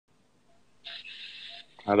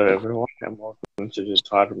Hello everyone and welcome to the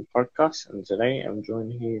Titan Podcast, and today I'm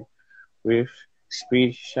joined here with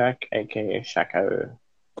Speed Shack aka Shaco.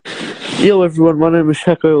 Yo everyone, my name is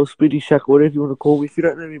Shaco or Speedy Shaco, whatever you want to call me. If you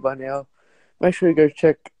don't know me by now, make sure you go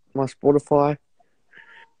check my Spotify.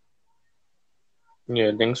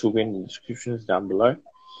 Yeah, links will be in the descriptions down below.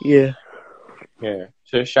 Yeah.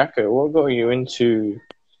 So Shaco, what got you into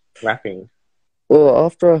rapping? Well,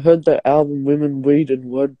 after I heard that album Women, Weed and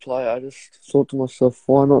Wordplay, I just thought to myself,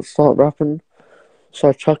 why not start rapping? So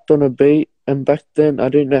I chucked on a beat, and back then I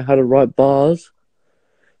didn't know how to write bars.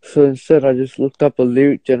 So instead I just looked up a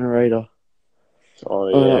lyric generator.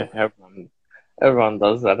 Oh Uh, yeah, everyone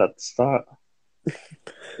does that at the start.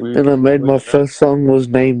 and I made my first song was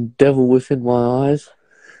named Devil Within My Eyes.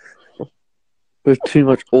 With too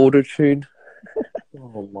much auto-tune.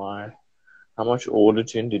 Oh my. How much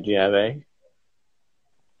auto-tune did you have, eh?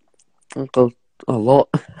 A lot.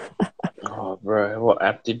 Oh bro, what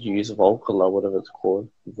app did you use? Vocal or whatever it's called?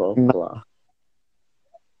 Vocal.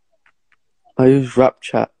 I use Rap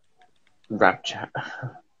Chat. Rap chat.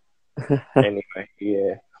 Anyway,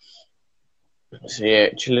 yeah. So yeah,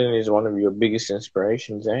 chilling is one of your biggest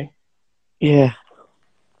inspirations, eh? Yeah.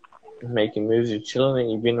 Making moves with chilling,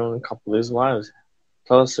 you've been on a couple of his lives.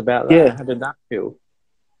 Tell us about that. Yeah. How did that feel?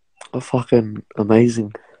 Fucking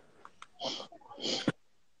amazing.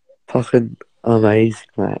 Fucking amazing,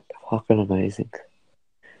 mate. Fucking amazing.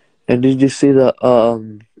 And did you see the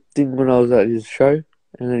thing when I was at his show?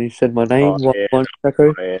 And then he said my name, Yeah.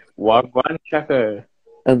 Shaco. Oh, yeah. Wagwan Shaco.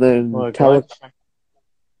 And then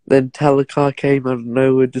Talaka came out of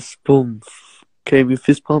nowhere, just boom, came with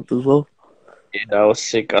fist pump as well. Yeah, that was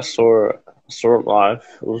sick. I saw it live.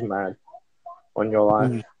 It was mad. On your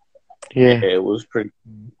live. Yeah. It was pretty.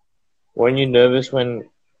 Weren't you nervous when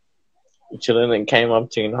chilling came up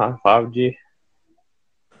to you and high-fived you?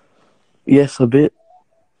 Yes, a bit.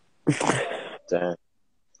 Damn.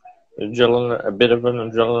 A bit of an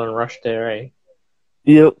adrenaline rush there, eh?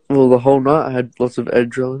 Yep, well, the whole night I had lots of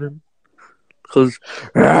adrenaline. Because,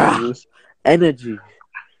 energy.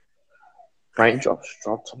 Raindrops,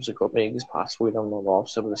 drop tops have got biggest password on my life,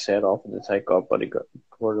 so we set off and to take off, but he got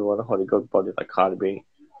body like Cardi B.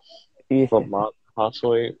 Yeah. From Mark,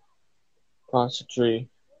 Password, Passatory.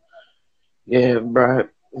 Yeah, bro.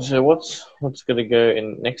 So what's gonna go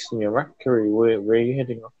in next in your rap career? Where are you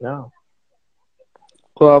heading off now?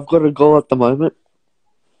 Well, I've got a goal at the moment.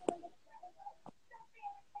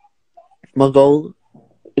 My goal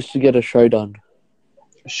is to get a show done.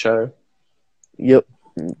 A show? Yep.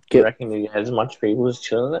 You reckon you get as much people as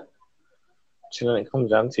chilling it? Chilling it comes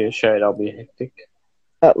down to a show, that'll be hectic.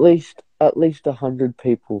 At least 100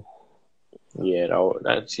 people. Yeah,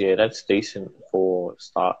 that's decent for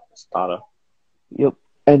starter. Yep.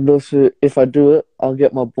 And also, if I do it,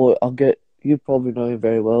 you probably know him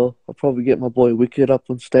very well. I'll probably get my boy Wicked up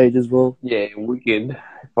on stage as well. Yeah, Wicked.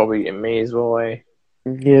 Probably get me as well, eh?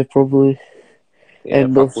 Yeah, probably. Yeah,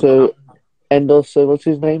 and also, what's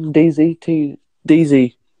his name? DZ?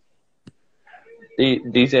 DZ.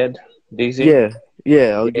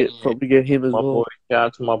 Yeah, I'll probably get him as well. Shout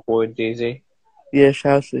out to my boy DZ. Yeah,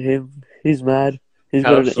 shout out to him. He's mad. He's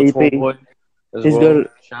got an EP. Boy as well.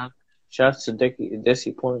 Shout out to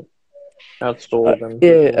Desi Point. Shout out to all of them.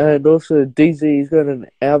 Yeah, and also DZ, he's got an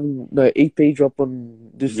EP drop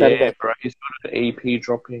on this Saturday. Yeah, bro, he's got an EP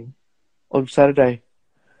dropping on Saturday.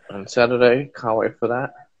 Can't wait for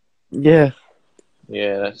that. Yeah.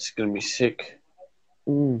 Yeah, that's gonna be sick.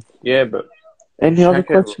 Yeah, but Any other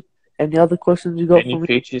questions you got for me? Any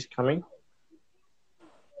features coming?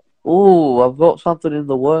 Oh, I've got something in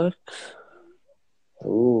the works.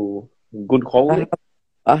 Ooh, good quality.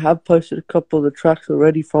 I have posted a couple of the tracks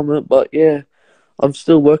already from it, but yeah, I'm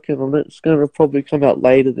still working on it. It's gonna probably come out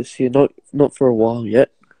later this year, not for a while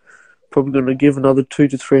yet. Probably gonna give another 2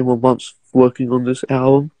 to 3 more months working on this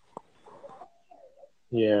album.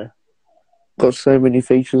 Yeah. Got so many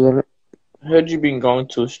features on it. Heard you've been going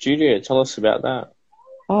to a studio. Tell us about that.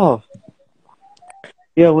 Oh.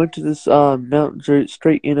 Yeah, I went to this Mount Druitt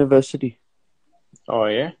Street University. Oh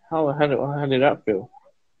yeah? How did that feel?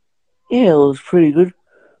 Yeah, it was pretty good.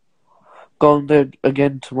 Going there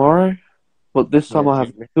again tomorrow. But this time I have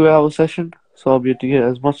a 2-hour session, so I'll be able to get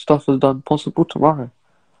as much stuff as done possible tomorrow.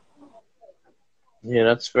 Yeah,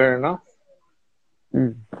 that's fair enough.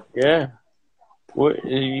 Yeah.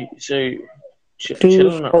 So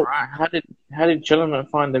Chillinit, right? How did Chillinit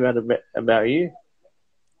find about you?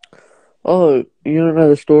 Oh, you don't know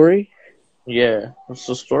the story? Yeah. What's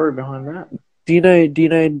the story behind that? Do you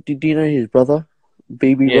know his brother?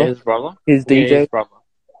 BB Rock? His brother? His DJ? His brother.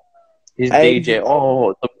 His DJ.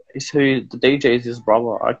 Oh, So the DJ is his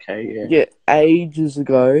brother. Okay, yeah. Yeah, ages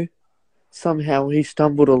ago, somehow he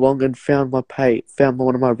stumbled along and found one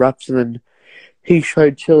of my raps, and then he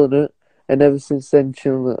showed Chillinit, and ever since then,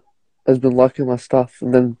 Chillinit has been liking my stuff.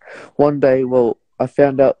 And then one day, well, I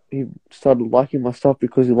found out he started liking my stuff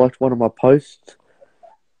because he liked one of my posts.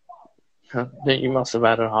 You must have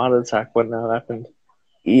had a heart attack when that happened.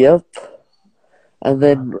 Yep. And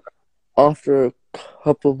then after a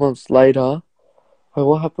couple of months later,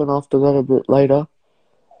 what happened after that a bit later?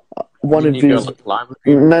 One Didn't of you go his like live with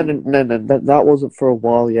him? no, that wasn't for a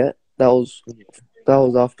while yet. That was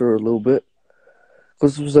after a little bit,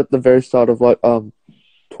 because it was at the very start of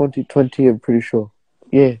 2020. I'm pretty sure.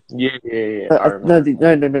 Yeah. Yeah. I No,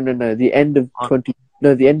 remember. no. The end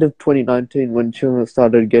of 2019 when Children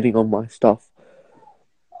started getting on my stuff.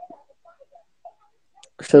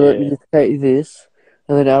 So let me Yeah. just tell you this,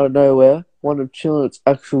 and then out of nowhere, one of Chillinit's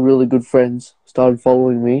actual really good friends started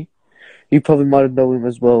following me. You probably might have known him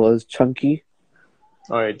as well as Chunky.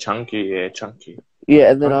 Oh, yeah, Chunky. Yeah, Chunky.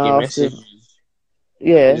 Yeah, and then Chunky I asked him. messages.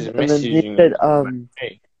 Yeah, He's and then messaging you.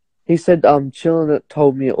 Hey. he said Chillinit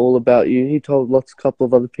told me all about you. He told couple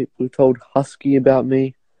of other people. He told Husky about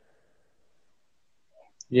me.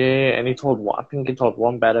 Yeah, and he told one. I think he told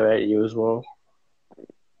Wombat about you as well.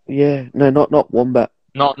 Yeah, no, not Wombat.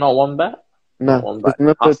 Not Wombat. Not No, because Wombat.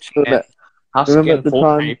 remember Chillinit. Husky Remember at and the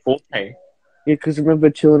time. 4K. Yeah, because remember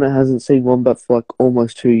Chillinit hasn't seen Wombat for like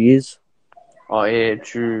almost 2 years. Oh yeah,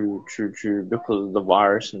 true. Because of the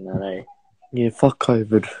virus and that, eh? Yeah, fuck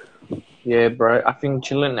COVID. Yeah, bro. I think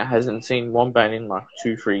Chillin hasn't seen Wombat in like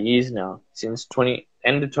 2-3 years now. Since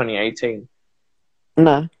end of 2018.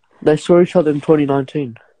 Nah, they saw each other in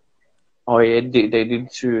 2019. Oh yeah, they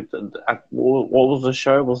did too. What was the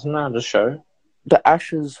show? Wasn't that the show? The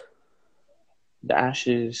Ashes. The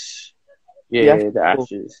Ashes. The Yeah, Ashes the tour.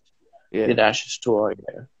 Ashes. Yeah, The Ashes tour.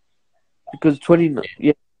 Yeah. because 20.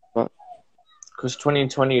 Yeah, right. Because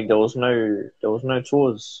 2020 there was no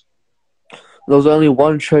tours. There was only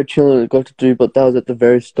one show Chillinit got to do, but that was at the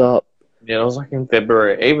very start. Yeah, it was like in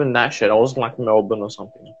February. Even that shit, I was like Melbourne or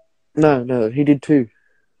something. No, he did two.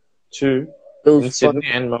 Two It was in FOMO. Sydney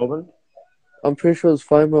and Melbourne. I'm pretty sure it was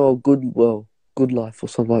FOMO or Good Life or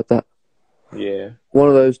something like that. Yeah. One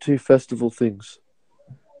of those two festival things.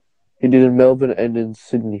 He did in Melbourne and in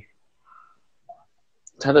Sydney.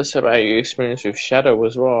 Tell us about your experience with Shadow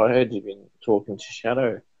as well. I heard you've been talking to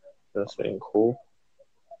Shadow. That's been cool.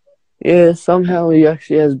 Yeah, somehow he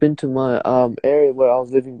actually has been to my area where I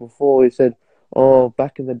was living before. He said, "Oh,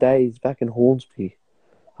 back in the days, back in Hornsby."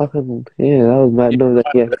 Yeah, that was mad. Yeah, No, that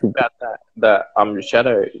I he heard actually. about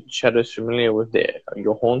that. Shadow's familiar with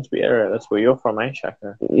your Hornsby area. That's where you're from, eh,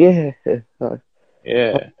 Shaka? Yeah, I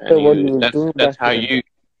Yeah, don't and know what he was doing that's back how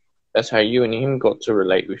then. you and him got to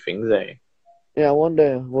relate with things, eh? Yeah, I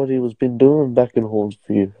wonder what he was been doing back in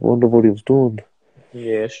Hornsby. I wonder what he was doing.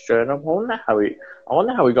 Yeah, straight up. I wonder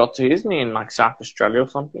how he got to, isn't he in like South Australia or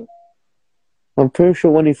something? I'm pretty sure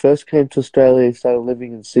when he first came to Australia, he started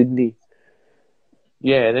living in Sydney.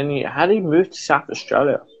 Yeah, then how did he move to South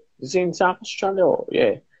Australia? Is he in South Australia or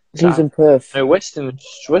yeah? He's South in Perth. No, Western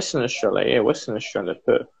Australia, yeah, Western Australia,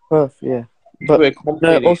 Perth. Perth, yeah. That's But where no,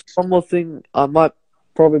 comedy also is. one more thing. I might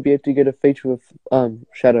probably be able to get a feature with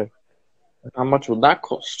Shadow. How much would that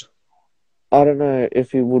cost? I don't know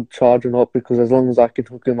if he would charge or not, because as long as I can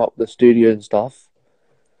hook him up with the studio and stuff,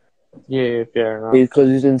 Yeah, fair enough. because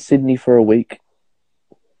he's in Sydney for a week,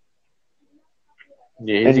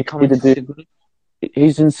 Yeah, is and he coming to Sydney?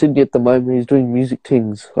 he's in Sydney at the moment. He's doing music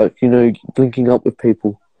things, like linking up with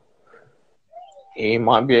people. He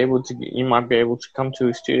might be able to. You might be able to come to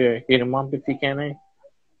his studio, hit him up if you can. Eh?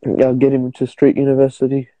 I'll get him into Street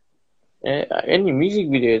University. Any music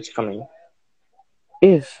videos coming?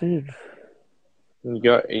 Yes, yeah. You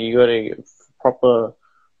got a proper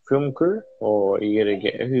film crew, or you gotta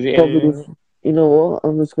get who's Probably editing? just, you know what?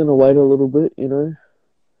 I'm just gonna wait a little bit,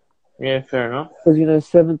 Yeah, fair enough. because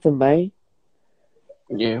 7th of May,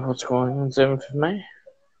 Yeah, what's going on 7th of May?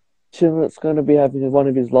 Chillinit's gonna be having one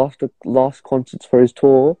of his last concerts for his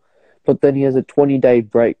tour, but then he has a 20-day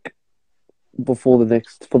break before the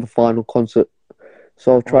final concert.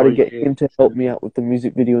 So I'll try Oh to get yeah, him to help true. me out with the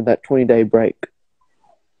music video in that 20-day break.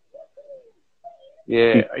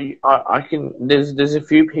 Yeah, I can. There's a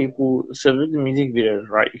few people. So with the music videos,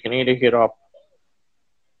 right? You can either hit up.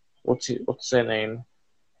 What's their name?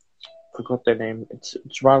 Forgot their name. It's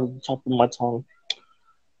right at the top of my tongue.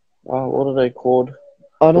 What are they called?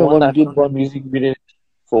 I The know one one that good filmed the one. music videos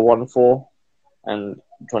for 1-4 and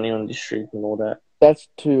 20 on District and all that. That's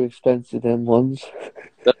too expensive, them ones.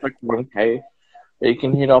 That's like 1K. You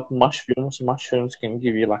can hit up Mush Films. Mush Films can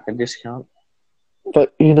give you like a discount.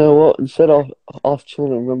 But you know what? Instead of off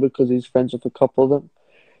chilling, remember, because he's friends with a couple of them.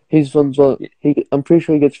 He's ones what I'm pretty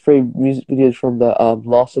sure he gets free music videos from the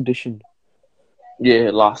last edition.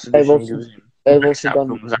 Yeah, last They've edition also gives him they've maxed also out done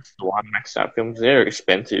films. That's the one. Maxed out films. They're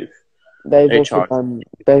expensive. they've They also charge done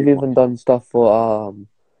they've even done stuff for one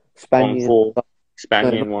Spaniard. for No,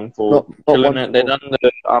 Spaniard, one for not one chillinit. They for done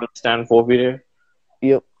the stand for video.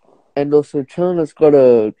 yep. And also Chillinit's got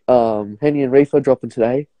a Henny and Reefer dropping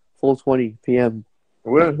today, 4:20 p.m.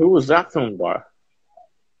 Who was that filmed by?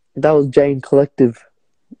 That was Jane Collective.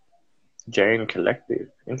 Jane Collective.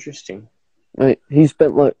 Interesting. Mate, he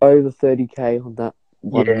spent like over 30K on that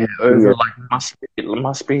one Yeah, music over video. like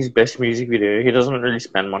must be his best music video. He doesn't really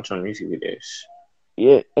spend much on music videos.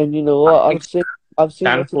 Yeah, and you know I what? think I've seen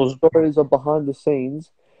lots of Stanford's stories of behind the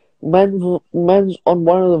scenes. Man's on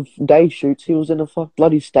one of the day shoots. He was in a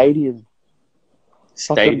bloody stadium,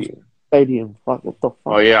 fucking stadium. stadium. Like what the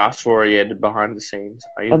Oh fuck? yeah, I saw the behind the scenes.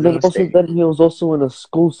 He And was in then the also stadium. he was also in a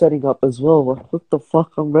school setting up as well. Like what the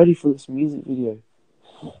fuck? I'm ready for this music video.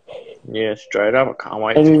 Yeah, straight up. I can't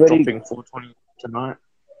wait. And It's he's ready, dropping 420 tonight.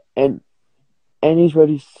 and he's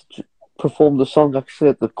ready to perform the song actually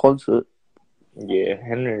at the concert. Yeah,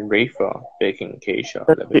 Henry Reefer, Baking Keisha,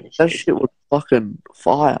 That Living that Keisha. shit was fucking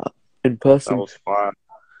fire in That person. was fire.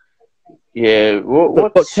 Yeah, But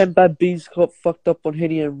got what's 10 bad bees got fucked up on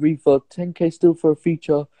Henny and Reefer. 10K still for a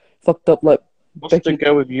feature. Fucked up like what's the Becky.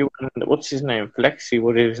 go with you? And what's his name? Flexi.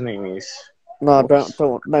 What his name is? Nah, What's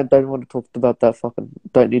don't want to talk about that fucking.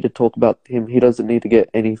 Don't need to talk about him. He doesn't need to get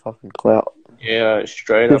any fucking clout. yeah?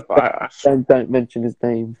 Straight Just up. I don't mention his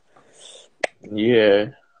name.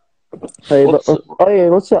 yeah. Hey, but, What's oh yeah,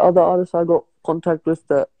 what's the other artist I got contact with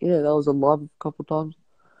that? Yeah, that was alive a couple times.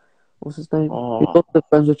 What's his name? He's oh also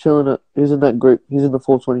friends with Chillinit. He's in that group. He's in the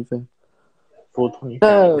 420 fan. 420 fam?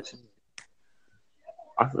 No,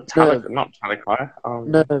 I thought Nerve, not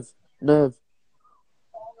Talakai. Nerve.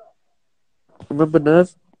 Remember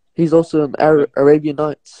Nerve? He's also in Arabian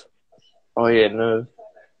Nights. Oh yeah, Nerve.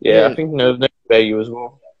 Yeah, I Yeah, think Nerve knows about you as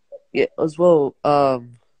well. yeah, as well.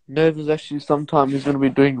 Nerve is actually sometime he's going to be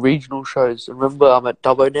doing regional shows. Remember, I'm at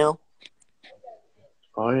Dubbo now.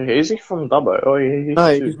 Oh yeah, is he from Dubbo? Oh yeah, he used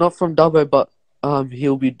No, to. he's not from Dubbo, but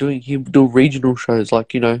he'll do regional shows, like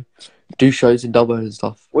do shows in Dubbo and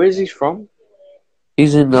stuff. Where is he from?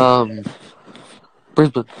 He's in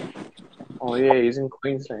Brisbane. Oh yeah, he's in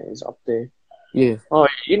Queensland. He's up there. Yeah, Oh,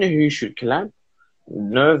 you know who should collab?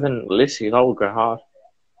 Nerve and Lissy. That will go hard.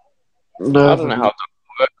 I Nerve. don't know how that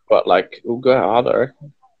will work, but like it will go hard. I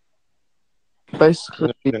reckon.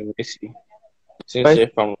 Basically, Nerve and Lissy. Since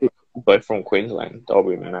they're both from Queensland, they'll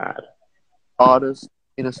be mad. artists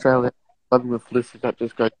in Australia living with Felicity that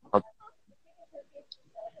just goes hard.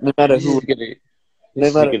 No matter This who, is gonna. no This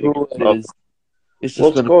is matter gonna who go it up. is, it's just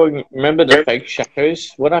What's gonna. going? Remember the fake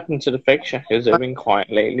shacos? What happened to the fake shacos? They've been quiet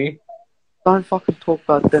lately. Don't fucking talk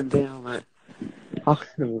about them now, mate.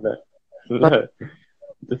 no, no,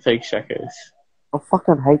 the fake shacos. I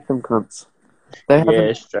fucking hate them cunts. They Yeah,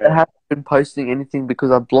 they straight. haven't been posting anything because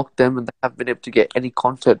I blocked them and they haven't been able to get any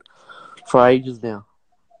content for ages now.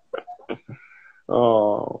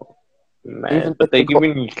 Oh man, Even but they're if they got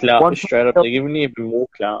giving you clout. one Straight up, they're giving you even more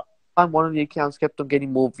clout. time, one of the accounts kept on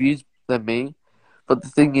getting more views than me, but the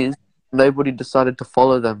thing is, nobody decided to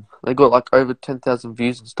follow them. They got like over 10,000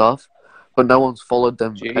 views and stuff, but no one's followed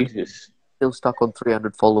them and Jesus. still stuck on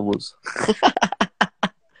 300 followers.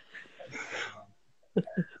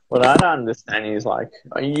 What I don't understand is like,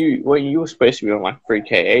 you were supposed to be on like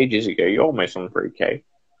 3K ages ago. You're almost on 3K.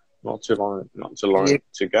 Not too long Yeah.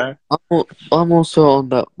 to go. I'm also on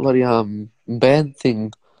that bloody band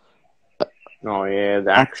thing Oh yeah,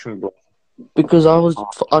 the action block. because I was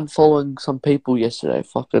unfollowing some people yesterday.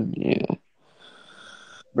 Fucking yeah.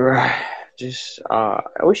 Bruh, just I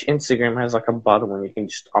wish Instagram has like a button where you can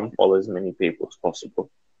just unfollow as many people as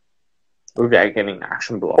possible without getting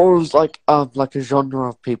action blocked. Or it was like a genre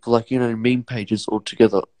of people, like meme pages all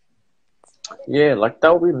together. Yeah, like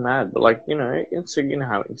that would be mad. But like you know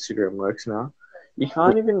how Instagram works now. You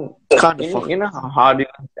can't even. Kind of fucking. You know how hard the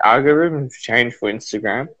algorithms change for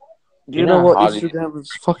Instagram. You know how what hard Instagram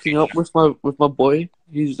is fucking up with my boy?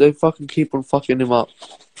 They fucking keep on fucking him up.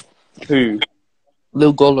 Who?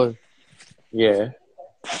 Lil Golo. Yeah.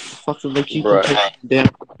 Fucking they keep Right. on taking him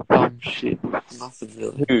down. Shit. Nothing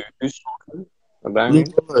really. Who's talking about Lil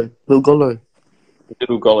him? Golo. Lil Golo.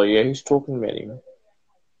 Little Golly, yeah, who's talking about him?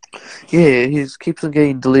 Yeah, he keeps on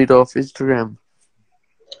getting deleted off Instagram.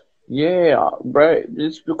 Yeah, bro.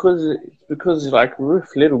 It's because like Roof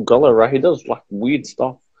Little Gullah, right? He does like weird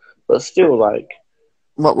stuff, but still like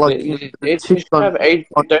Not like they just have age.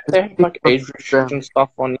 Don't they have like age restriction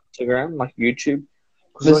stuff on Instagram, like YouTube?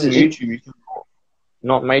 Because on YouTube, you can put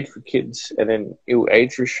not made for kids, and then it'll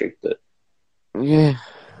age restrict it. Yeah.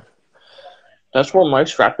 That's what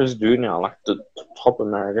most rappers do now, like the top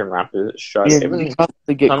American rappers, Australia. Yeah, Even you have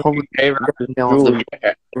to get some comments UK rappers now on do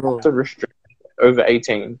the have to restrict over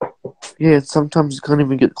 18. Yeah, sometimes you can't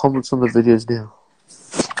even get comments on the videos now.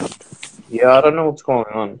 Yeah, I don't know what's going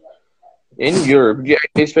on. In Europe, yeah,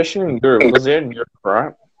 especially in Europe, because they're in Europe,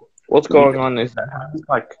 right? What's going on is that this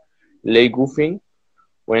like legal thing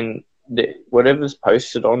when whatever's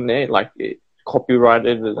posted on there, like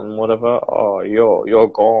copyrighted and whatever, oh, you're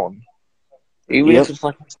gone. Even Yep. if it's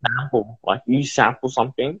like a sample, like you sample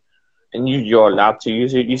something and you're allowed to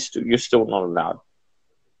use it, you're still not allowed.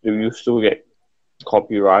 You still get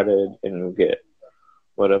copyrighted and you get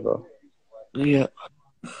whatever. Yeah.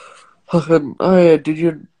 Oh yeah, did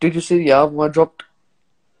you see the album I dropped?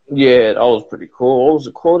 Yeah, that was pretty cool. What was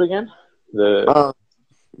it called again?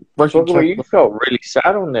 Breaking You felt really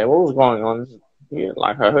sad on there. What was going on? Yeah,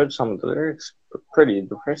 like I heard some of the lyrics, pretty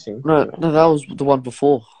depressing. No, that was the one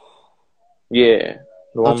before. Yeah,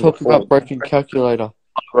 the I'm one talking before. about Breaking Calculator.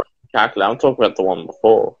 I'm talking about the one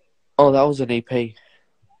before. Oh, that was an EP.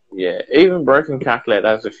 Yeah, even Broken Calculator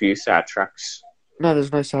has a few sad tracks. No,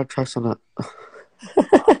 there's no sad tracks on that.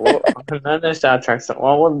 Well, no, no sad tracks.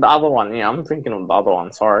 Well, what the other one? Yeah, I'm thinking of the other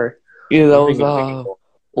one. Sorry. Yeah, that was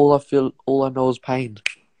all I know is pain.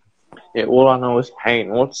 Yeah, all I know is pain.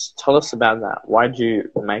 Tell us about that? Why'd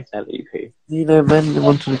you make that EP? You know, man,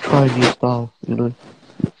 wanted to try a new style. You know.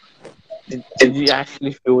 Did you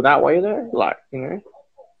actually feel that way though? Like, you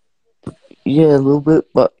know? Yeah, a little bit,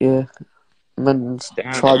 but yeah, man's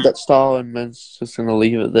Damn. tried that style and man's just gonna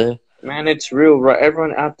leave it there. Man, it's real, bro.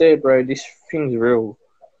 Everyone out there, bro, this thing's real.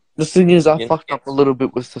 The thing is, I fucked up a little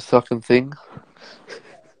bit with the fucking thing.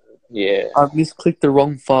 Yeah. I misclicked the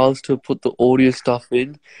wrong files to put the audio stuff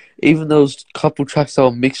in. Even those couple tracks that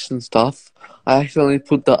were mixed and stuff, I accidentally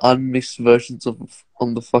put the unmixed versions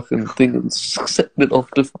on the fucking thing and sent it off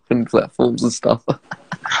to fucking platforms and stuff.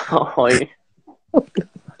 Oh, yeah.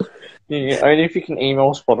 Yeah, only if you can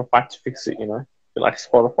email Spotify to fix it, you know? But like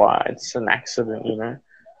Spotify, it's an accident, you know?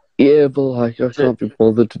 Yeah, but like, I can't be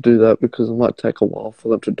bothered to do that because it might take a while for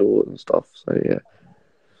them to do it and stuff, so yeah.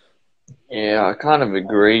 Yeah, I kind of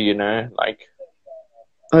agree, you know? Like...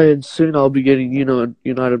 And soon I'll be getting,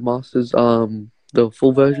 United Masters, the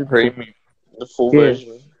full version. Premium. The full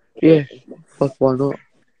version. Yeah. Fuck, why not?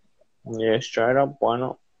 Yeah, straight up, why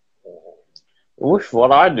not?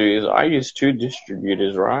 What I do is I use 2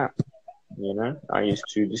 distributors, right? You know, I use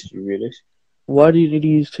 2 distributors. Why do you need to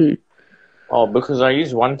use 2? Oh, because I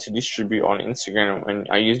use one to distribute on Instagram and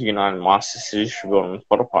I use United Masters to distribute on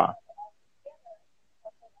Spotify.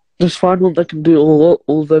 Just find one that can do all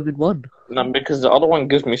of them in one. No, because the other one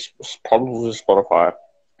gives me problems with Spotify.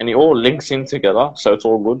 And it all links in together, so it's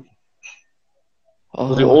all good.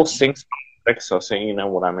 Because it all syncs on Alexa, so you know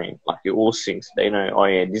what I mean. Like, it all syncs. They know, oh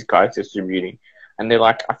yeah, this guy's distributing. And they're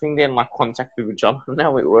like, I think they're in like contact with each other.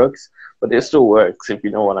 Now it works, but it still works, if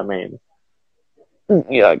you know what I mean.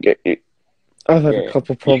 Yeah, I get you. I've had a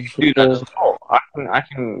couple problems with that as well. I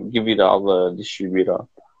can give you the other distributor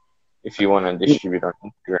if you want to distribute on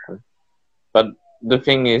Instagram. But the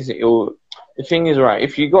thing is, right,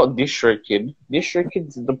 if you got DistroKid,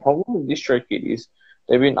 the problem with DistroKid is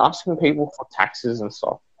they've been asking people for taxes and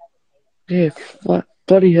stuff. Yeah,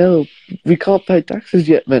 bloody hell. We can't pay taxes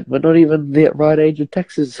yet, man. We're not even the right age of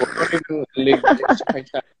taxes. We're not even legal to pay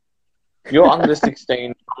tax. You're under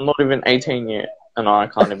 16. I'm not even 18 yet, and I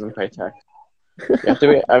can't even pay tax. You have to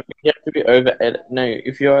be over. No,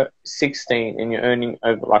 if you're 16 and you're earning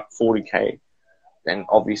over like 40k, then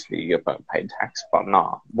obviously you're going to pay tax. But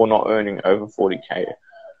nah, we're not earning over 40k.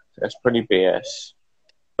 So that's pretty BS.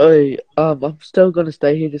 Hey, I'm still gonna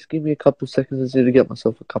stay here. Just give me a couple seconds to get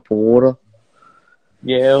myself a cup of water.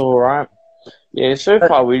 Yeah, all right. Yeah, so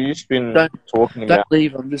far we've just been talking about. Don't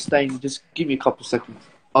leave. I'm just staying. Just give me a couple seconds.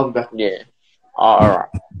 I'll be back. Yeah. All right.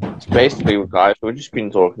 So basically, guys, we've just been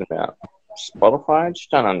talking about Spotify. I just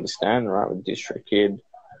don't understand, right? With DistroKid,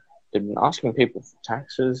 they've been asking people for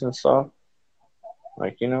taxes and stuff.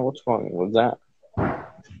 Like, you know, what's wrong with that?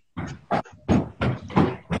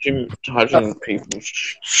 Charging people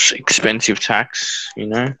expensive tax, you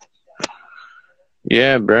know?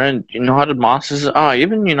 Yeah, bro. United Masters.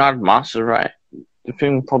 Even United Masters, right?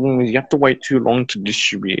 The problem is you have to wait too long to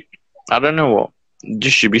distribute. I don't know what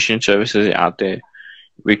distribution services out there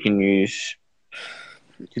we can use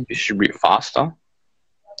to distribute faster.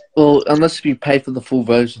 Well, unless you pay for the full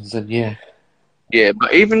versions, then yeah. Yeah,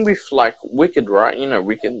 but even with like Wicked, right? You know,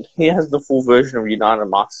 Wicked, he has the full version of United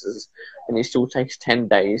Masters, and it still takes 10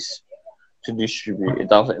 days to distribute. It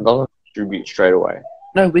doesn't distribute straight away.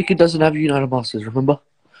 No, Wicked doesn't have United Masters, remember?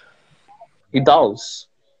 He does.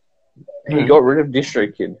 He No. got rid of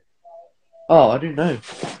Distro Kid. Oh, I didn't know.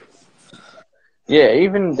 Yeah,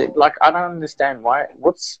 even like I don't understand why.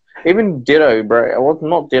 What's even Ditto, bro? What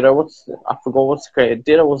not Ditto? I forgot what's created.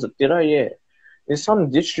 Ditto, was it Ditto? Yeah. There's some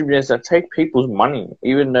distributors that take people's money,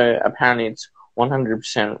 even though apparently it's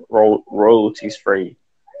 100% royalties free.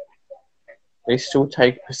 They still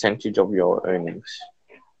take a percentage of your earnings.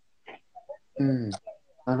 I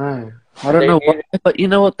know. I don't know why, but you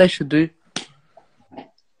know what they should do?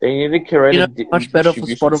 They need to create a Much better for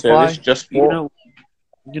distribution Spotify. service just for.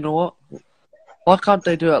 You know what? Why can't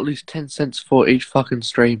they do at least 10 cents for each fucking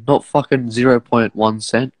stream, not fucking 0.1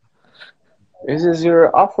 cent? Is it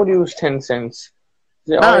zero? I thought it was 10 cents.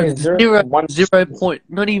 No, zero point,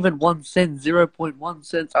 not even 1 cent, 0.1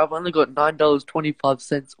 cents. I've only got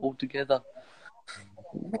 $9.25 altogether.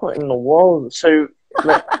 What in the world? So,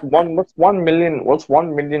 like, what's 1 million? What's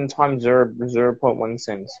 1 million times 0.1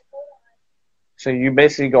 cents? So you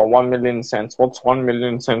basically got 1 million cents. What's 1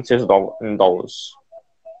 million cents in dollars?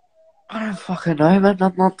 I don't fucking know, man.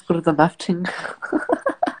 I'm not good at the math thing.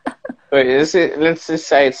 Wait, is it? Let's just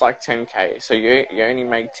say it's like 10K. So you only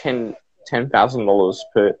make $10,000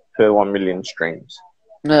 per 1 million streams.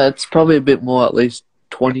 No, it's probably a bit more, at least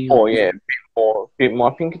 20. Oh yeah, a bit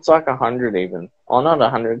more. I think it's like 100 even. Oh, not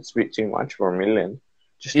 100. It's a bit too much for a million.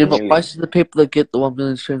 Just yeah, a but million. most of the people that get the 1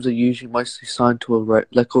 million streams are usually mostly signed to a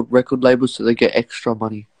record label, so they get extra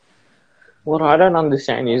money. What I don't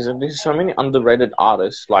understand is that there's so many underrated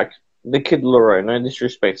artists, like the Kid Laroi. No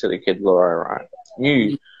disrespect to the Kid Laroi, right?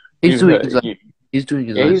 He's doing his own. He's doing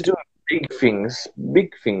his own. He's doing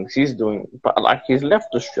big things. He's doing, but like he's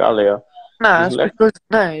left Australia. It's because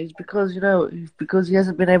because he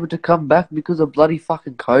hasn't been able to come back because of bloody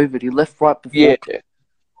fucking COVID. He left right before. Yeah,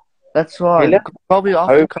 that's right. He left probably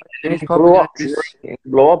after COVID. He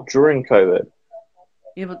blew up during COVID.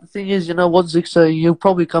 Yeah, but the thing is, you know what, Zik? So he'll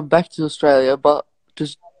probably come back to Australia, but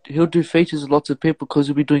just he'll do features with lots of people because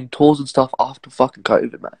he'll be doing tours and stuff after fucking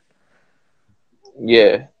COVID, man.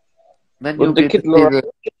 Yeah. Then but the Kid Laroi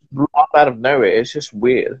blew up out of nowhere. It's just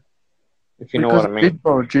weird, if you know what I mean.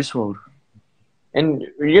 Juice WRLD. And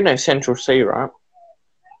you know Central C, right?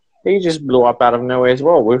 He just blew up out of nowhere as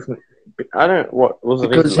well. With what was it?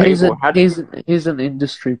 Because he's an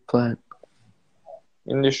industry plant.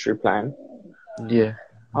 Industry plan. Yeah.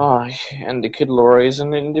 Oh, and the Kid Laroi is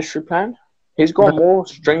an industry plan. He's got more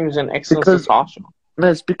streams and excellence than Tasha. No,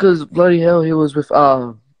 it's because bloody hell he was with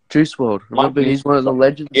Juice WRLD. Remember, he's one of the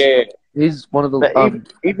legends. Yeah. He's one of the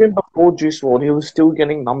even before Juice WRLD, he was still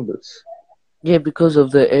getting numbers. Yeah, because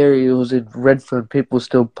of the area he was in Redfern, people were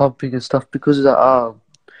still pumping and stuff. Because of that,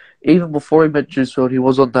 even before he met Juice WRLD, he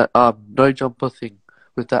was on that No Jumper thing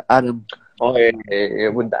with that Adam. Oh yeah,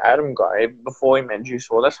 with the Adam guy before he met Juice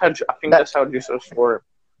WRLD. That's how Juice WRLD saw him.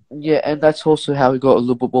 Yeah, and that's also how he got a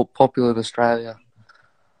little bit more popular in Australia.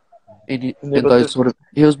 In those sort of,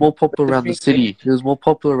 he was more popular around the city. He was more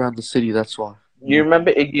popular around the city. That's why. You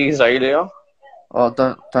remember Iggy Azalea? Oh,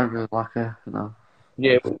 don't really like her. No.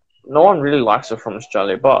 Yeah, no one really likes her from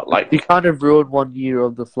Australia, but like he kind of ruined 1 year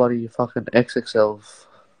of the bloody fucking XXL.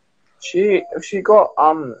 She got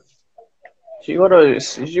a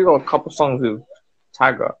couple songs with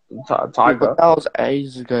Tiger. Yeah, but that was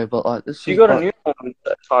ages ago. But like this, she got a new one with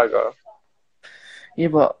Tiger. Yeah,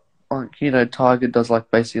 but like you know, Tiger does like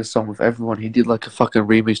basically a song with everyone. He did like a fucking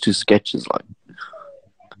remix to Sketches, like.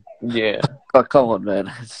 Yeah. Oh, come on,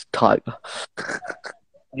 man, it's Tiger.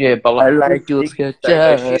 Yeah, but like I like your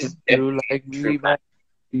Sketches. You like me, man.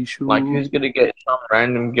 Like, who's gonna get some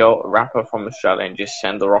random rapper from Australia and just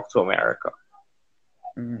send the rock to America?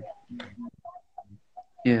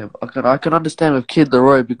 Yeah, I can understand with Kid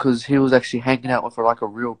Laroi because he was actually hanging out with like a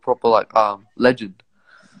real proper legend.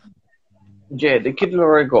 Yeah, the Kid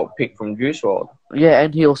Laroi got picked from Juice WRLD. Yeah,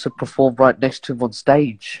 and he also performed right next to him on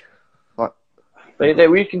stage. Like,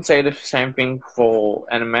 we can say the same thing for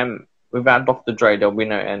Eminem. Without Dr. Dre, there'll be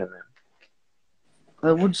no Eminem.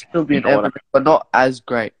 There would still be an Eminem, but not as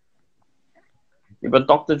great. Yeah, but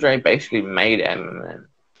Dr. Dre basically made Eminem.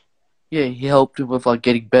 Yeah, he helped him with like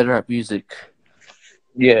getting better at music.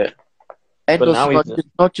 Yeah, and but also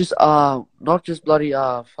not just bloody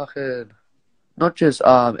not just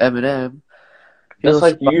Eminem. That's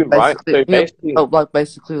like you, right? So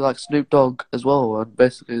basically like Snoop Dogg as well, and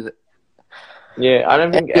basically. Yeah, I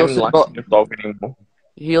don't think Eminem likes Snoop Dogg anymore.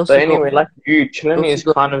 But anyway, like you, chillinit is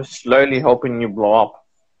kind of slowly helping you blow up,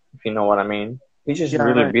 if you know what I mean. He's just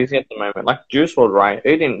really busy at the moment. Like Juice WRLD, right?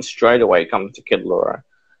 He didn't straight away come to Kid Laroi.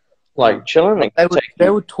 Like chillinit, they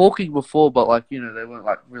were talking before, but like you know they weren't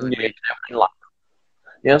like really.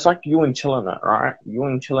 Yeah, Yeah, it's like you and Chillinit, right? You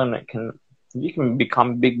and Chillinit you can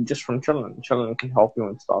become big just from Chillinit. Chillinit can help you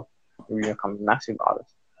and stuff. You become a massive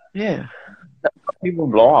artist. Yeah. People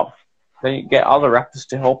blow up. They get other rappers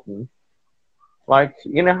to help them. Like,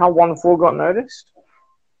 you know how 1-4 got noticed?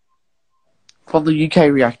 From the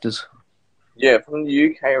UK reactors. Yeah, from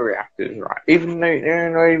the UK reactors, right? Even though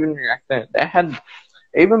they're not even reacting, they had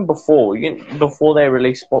even before they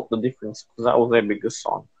released "Spot the Difference" because that was their biggest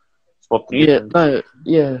song. Spot the Yeah, Difference. no,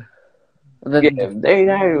 yeah. And then Yeah, they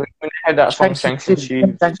when they had that song "Shanks and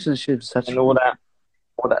Ships, that's and all that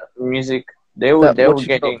music. They were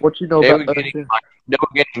getting what you know they about were those getting two? like they were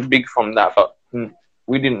getting big from that, but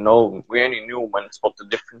we didn't know. We only knew when "Spot the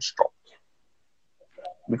Difference" dropped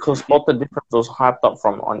because "Spot the Difference" was hyped up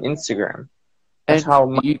from on Instagram. That's And how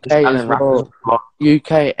the much UK as Australian rappers well.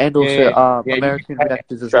 UK and also Yeah, yeah, American UK and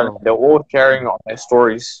reactors as Australia, well. they're all sharing on their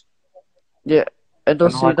stories. Yeah. And And I'm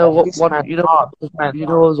also, you like, know oh, what? this man's hard, this man's You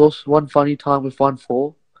know, hard. what was also one funny time with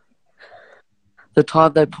 1-4. The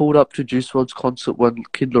time they pulled up to Juice WRLD's concert when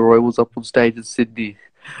Kid Laroi was up on stage in Sydney.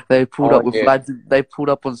 They pulled Oh, up with yeah, lads. They pulled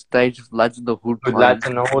up on stage with lads in the hood good playing. lads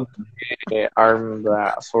in the hood. Yeah, I remember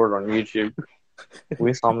that. I saw it on YouTube.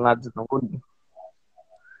 With some lads in the hood.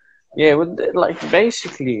 Yeah, like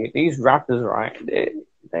basically these rappers, right?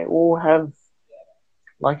 They all have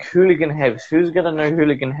like hooligan heads. Who's gonna know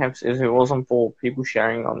hooligan heads if it wasn't for people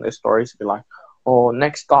sharing on their stories? Be like, oh,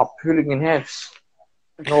 next up, hooligan heads.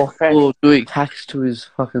 No offense. Or doing hacks to his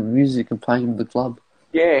fucking music and playing in the club.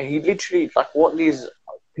 Yeah, he literally like what these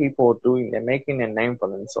people are doing. They're making a name for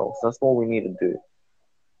themselves. That's what we need to do.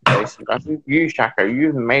 Basically, I think you, Shaka,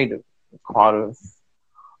 you've made quite a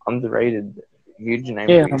underrated, huge name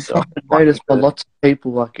Yeah, for I'm yourself. fucking Like, noticed by lots of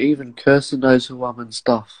people, like even Kirsten knows who I'm and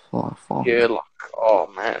stuff. Oh, fuck. yeah, like,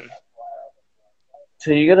 oh man.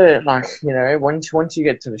 So you gotta like, once you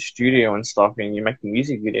get to the studio and stuff, and you make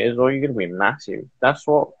music videos, all you gotta be massive. That's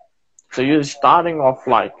what. So you're starting off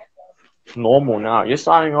like normal now. You're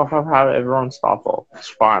starting off of how everyone starts off. It's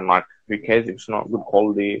fine. Like, who cares if it's not good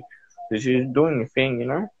quality? Because you're doing your thing, you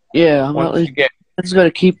know. Yeah, I'm at Once least you get just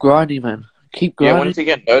gotta keep grinding, man. Keep Yeah, grinding. once you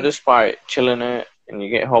get noticed by Chillinit and you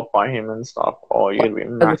get helped by him and stuff, oh, you're gonna be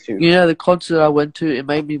massive. You know, the concert I went to, it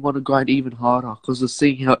made me want to grind even harder because of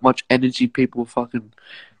seeing how much energy people were fucking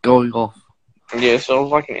going off. Yeah, so it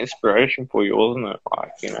was like an inspiration for you, wasn't it?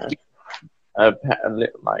 Like, it's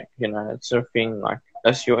a thing. Like,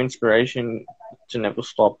 that's your inspiration to never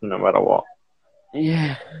stop, no matter what.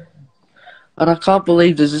 Yeah. And I can't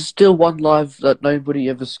believe there's still one live that nobody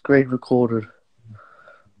ever screen recorded.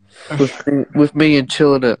 With me and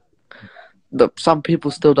chilling it. That some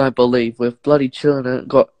people still don't believe. With bloody chilling it,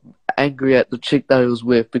 got angry at the chick that he was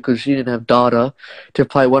with because she didn't have data to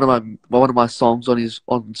play one of my songs on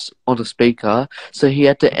a speaker. So he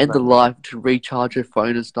had to end the live to recharge her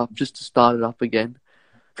phone and stuff just to start it up again.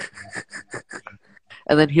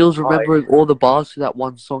 And then he was remembering all the bars to that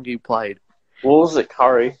one song he played. What was it,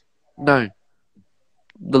 Curry? No,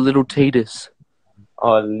 the little Titus.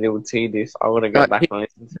 Oh, little T this. I would have got back and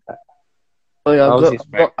listened to that. Oh yeah, That was his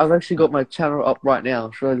favorite. I've actually got my channel up right now.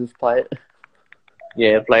 Should I just play it?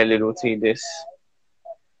 Yeah, play little T this.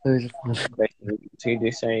 Like T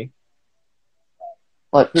this, eh?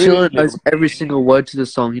 Chillin knows every single word to the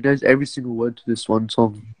song. He knows every single word to this one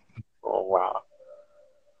song. Oh, wow.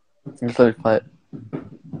 So play it.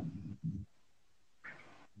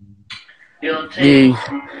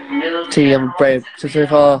 T, I'm brave. So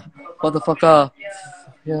far, motherfucker.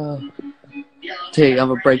 Yeah. T,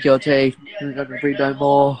 I'ma break your teeth. You're not gonna breathe no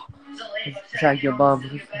more. Tag your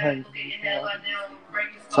mum.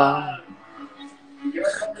 Fine. You'll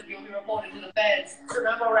be reported to the feds.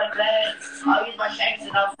 Remember red flags. I'll use my shanks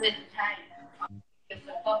and I'll sit and tank. If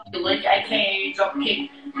the fuck you link, aka drop kick.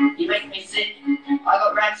 You make me sick. I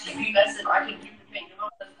got rats, you messing, I can duplicate your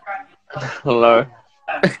mother's crap. Hello.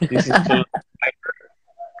 This is still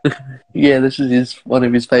Yeah, this is one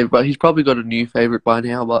of his favorite. But he's probably got a new favorite by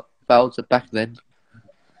now. But that was it back then.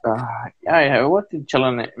 yeah. What did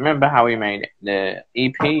Chillinit? Remember how we made the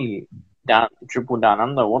EP down Triple Down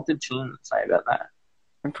Under? What did Chillinit say about that?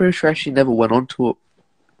 I'm pretty sure she never went on to it.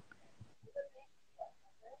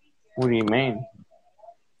 What do you mean?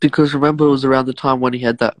 Because remember, it was around the time when he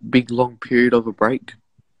had that big long period of a break.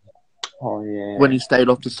 Oh yeah. When he stayed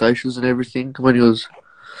off the socials and everything. When he was,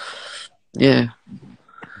 yeah.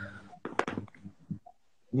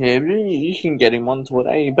 Yeah, but you can get him onto it,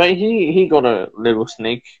 eh? But he got a little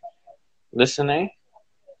sneak listen, eh?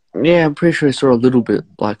 Yeah, I'm pretty sure he saw a little bit,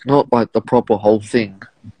 like not like the proper whole thing.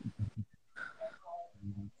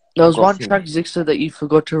 There was one track, Zixter, that you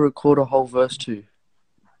forgot to record a whole verse to.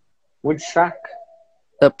 Which track?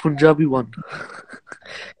 That Punjabi one.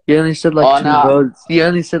 He only said like Oh, two no. words. He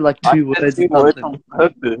only said like I two said words. 2 Or words something. on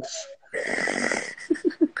purpose.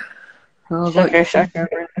 And I was like, Shaka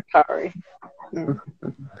in the curry.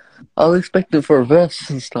 I was expecting for a verse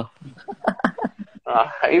and stuff.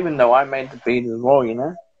 Even though I made the beat as well, you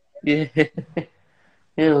know? Yeah.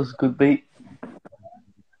 Yeah, it was a good beat.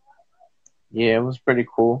 Yeah, it was pretty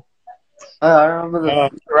cool. I remember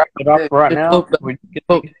To wrap it up right now,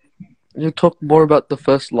 you talk more about the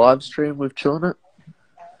first live stream with Chillinit.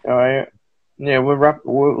 Alright. Yeah,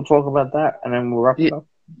 we'll talk about that and then we'll wrap it up.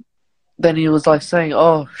 Then he was like saying,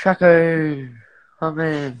 "Oh, Shaco, my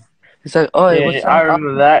man." He's like, "Oh, Yeah, what's that?" I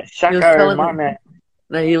remember that. He was Shaka, telling my me. man.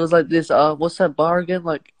 No, he was like this. What's that bar again?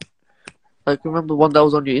 Like remember the one that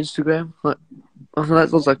was on your Instagram? Like, I think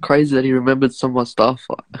that was like crazy that he remembered some of my stuff.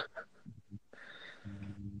 Like,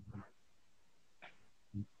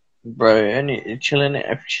 Bro, and chilling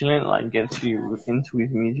like gets you into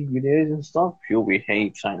his music videos and stuff, you'll be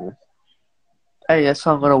heaps famous. hey, that's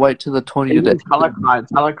how I'm gonna wait till the 20th. Even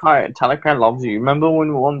Talakai loves you. Remember when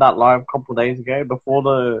we won that live a couple of days ago before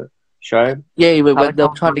the show? Yeah, but when they're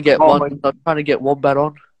Talakai trying to was get like, "Oh, they're trying to get Wombat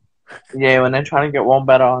on. yeah, when they're trying to get one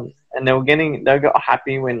better on, and they got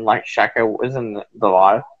happy when like Shaco was in the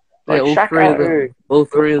live. Yeah, Like all Shaco, three of them. All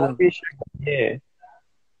three of them. Yeah.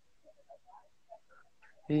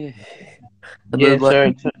 Yeah. Yeah,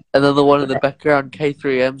 And then the one in the background,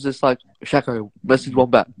 K3M's just like, Shaco, message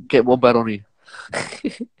Wombat. Get Wombat on here.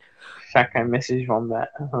 Shaco message Wombat.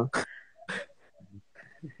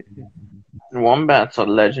 Wombat's a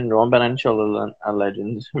legend. Wombat and Chill are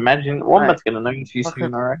legends. Imagine Wombat's gonna know you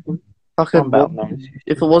soon, I reckon. Wombat knows you.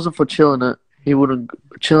 If it wasn't for Chillinit, he wouldn't.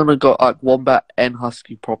 Chillinit got like Wombat and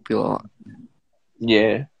Husky popular.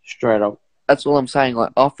 Yeah, straight up. That's all I'm saying.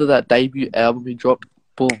 Like after that debut album he dropped,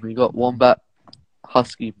 boom, he got Wombat,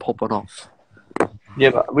 Husky popping off.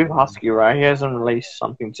 Yeah, but with Husky, right? He hasn't released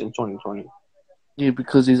something since 2020. Yeah,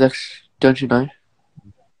 because he's actually. Don't you know?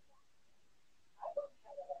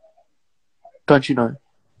 Don't you know?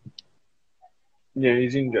 Yeah,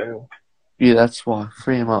 he's in jail. Yeah, that's why.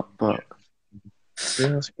 Free him up, but. Yeah,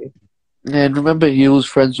 Husky. And remember, he was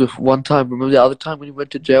friends with one time. Remember the other time when he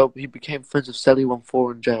went to jail, he became friends with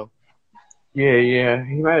Sally14 in jail. Yeah.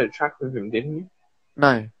 He made a track with him, didn't he?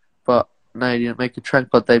 No, he didn't make a track,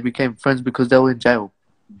 but they became friends because they were in jail.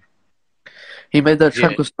 He made that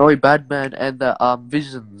track with Story Badman and the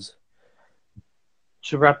Visions.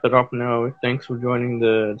 To wrap it up now, thanks for joining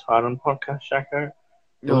the Titan podcast, Shaco.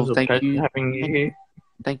 It was a pleasure having you here.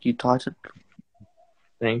 Thank you, Titan.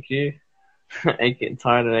 Thank you.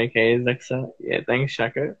 Titan, aka Zexa. Yeah, thanks,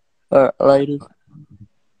 Shaco. Alright, later.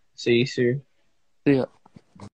 See you soon. See ya.